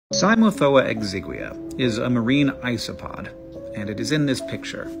Cymothoa exigua is a marine isopod, and it is in this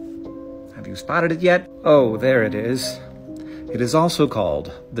picture. Have you spotted it yet? Oh, there it is. It is also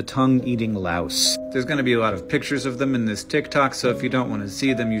called the tongue-eating louse. There's going to be a lot of pictures of them in this TikTok, so if you don't want to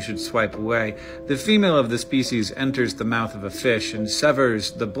see them, you should swipe away. The female of the species enters the mouth of a fish and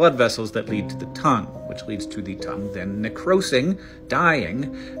severs the blood vessels that lead to the tongue, which leads to the tongue then necrosing,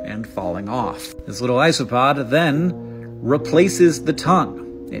 dying, and falling off. This little isopod then replaces the tongue.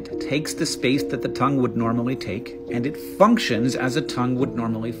 It takes the space that the tongue would normally take, and it functions as a tongue would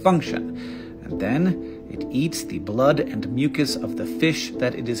normally function. And then it eats the blood and mucus of the fish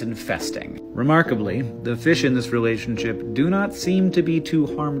that it is infesting. Remarkably, the fish in this relationship do not seem to be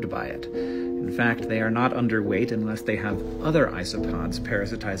too harmed by it. In fact, they are not underweight unless they have other isopods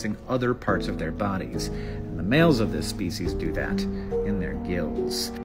parasitizing other parts of their bodies. And the males of this species do that in their gills.